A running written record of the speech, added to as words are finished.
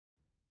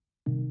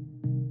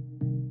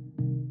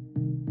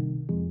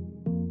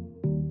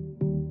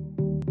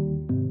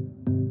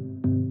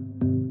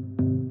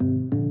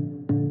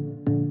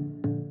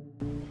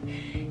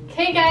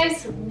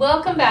guys,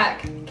 welcome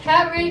back.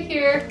 Kat right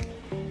here.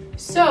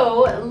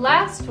 So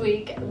last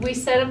week we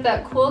set up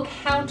that cool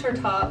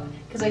countertop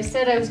because I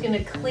said I was going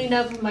to clean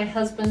up my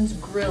husband's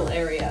grill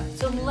area.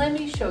 So let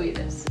me show you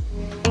this.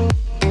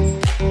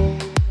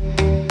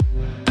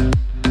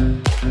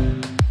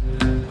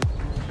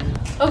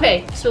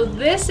 Okay, so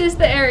this is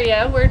the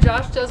area where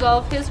Josh does all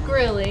of his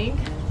grilling,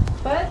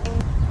 but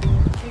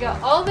we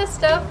got all this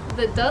stuff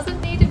that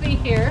doesn't need to be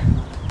here.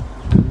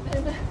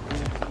 And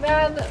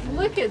man,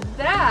 look at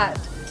that.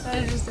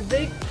 That is just a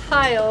big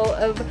pile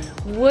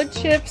of wood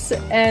chips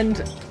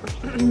and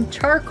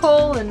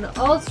charcoal and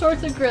all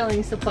sorts of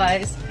grilling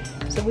supplies.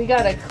 So we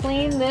gotta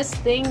clean this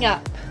thing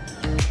up.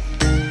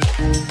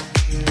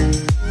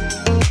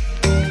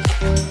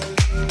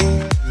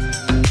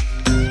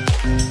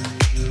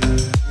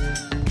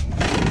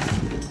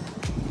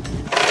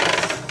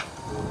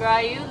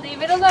 You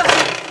leave it alone.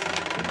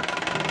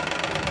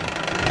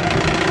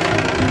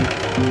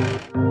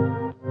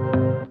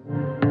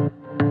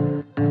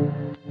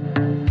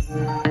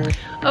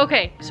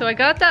 Okay, so I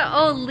got that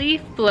all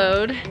leaf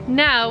blowed.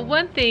 Now,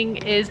 one thing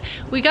is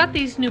we got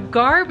these new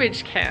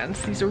garbage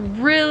cans. These are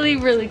really,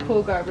 really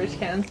cool garbage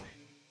cans.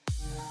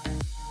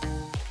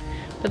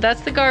 But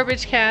that's the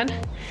garbage can.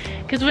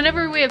 Because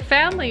whenever we have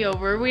family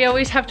over, we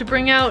always have to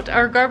bring out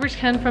our garbage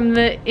can from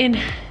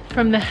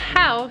the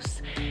house.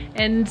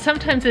 And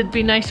sometimes it'd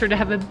be nicer to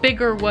have a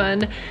bigger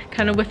one,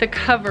 kind of with a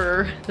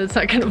cover that's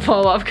not gonna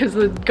fall off, because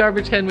the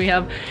garbage can we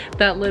have,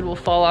 that lid will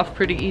fall off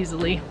pretty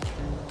easily.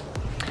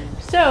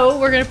 So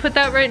we're gonna put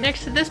that right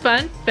next to this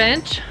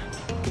bench.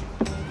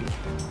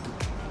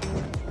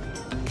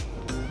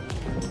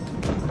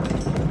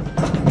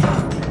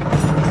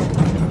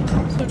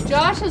 So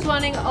Josh is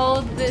wanting all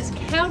of this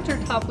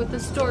countertop with the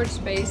storage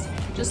space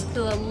just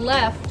to the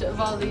left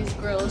of all these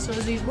grills. So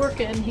as he's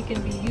working, he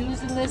can be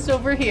using this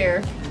over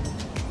here.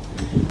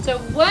 So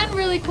one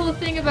really cool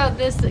thing about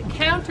this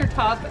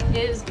countertop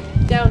is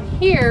down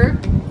here,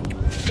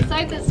 the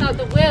side that's not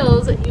the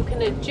wheels, you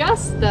can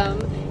adjust them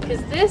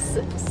because this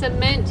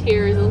cement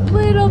here is a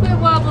little bit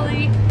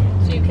wobbly,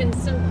 so you can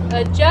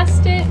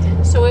adjust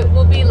it so it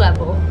will be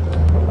level.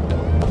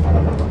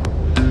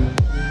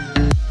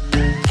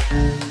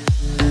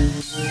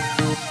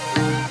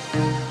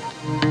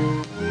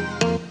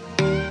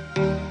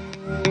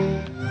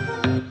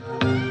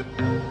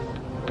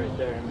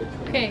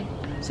 Okay.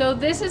 So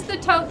this is the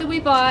tote that we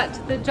bought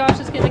that Josh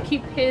is going to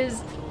keep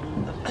his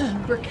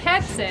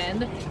briquettes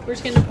in. We're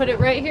just going to put it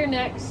right here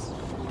next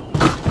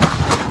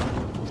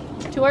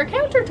to our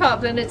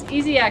countertop, and it's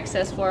easy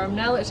access for him.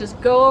 Now let's just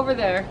go over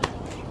there.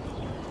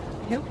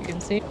 I hope you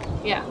can see.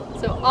 Yeah,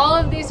 so all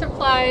of these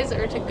supplies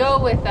are to go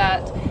with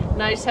that,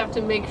 and I just have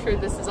to make sure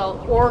this is all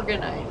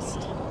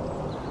organized.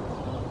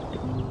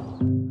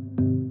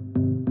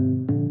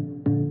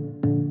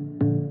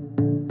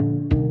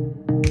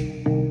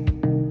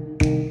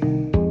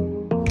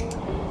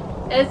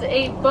 As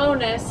a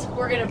bonus,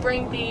 we're going to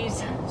bring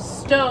these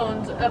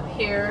stones up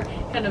here,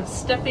 kind of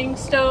stepping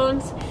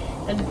stones,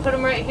 and put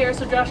them right here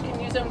so Josh can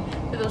use them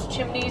for those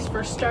chimneys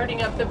for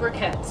starting up the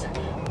briquettes.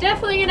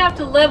 Definitely going to have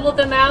to level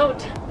them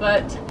out,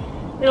 but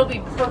it'll be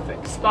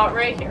perfect spot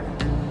right here.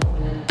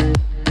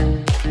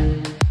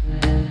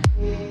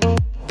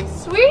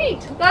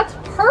 Sweet! That's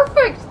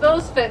perfect!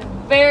 Those fit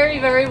very,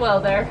 very well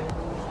there.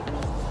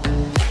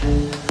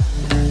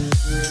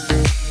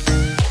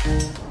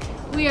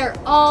 We are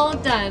all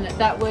done.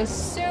 That was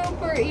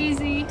super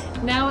easy.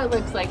 Now it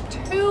looks like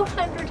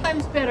 200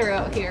 times better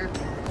out here.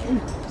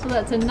 So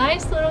that's a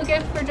nice little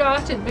gift for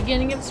Josh at the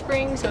beginning of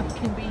spring, so he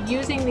can be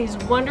using these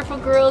wonderful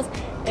grills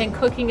and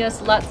cooking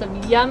us lots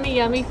of yummy,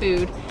 yummy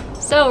food.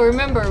 So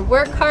remember,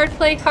 work hard,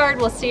 play hard.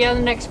 We'll see you on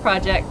the next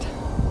project.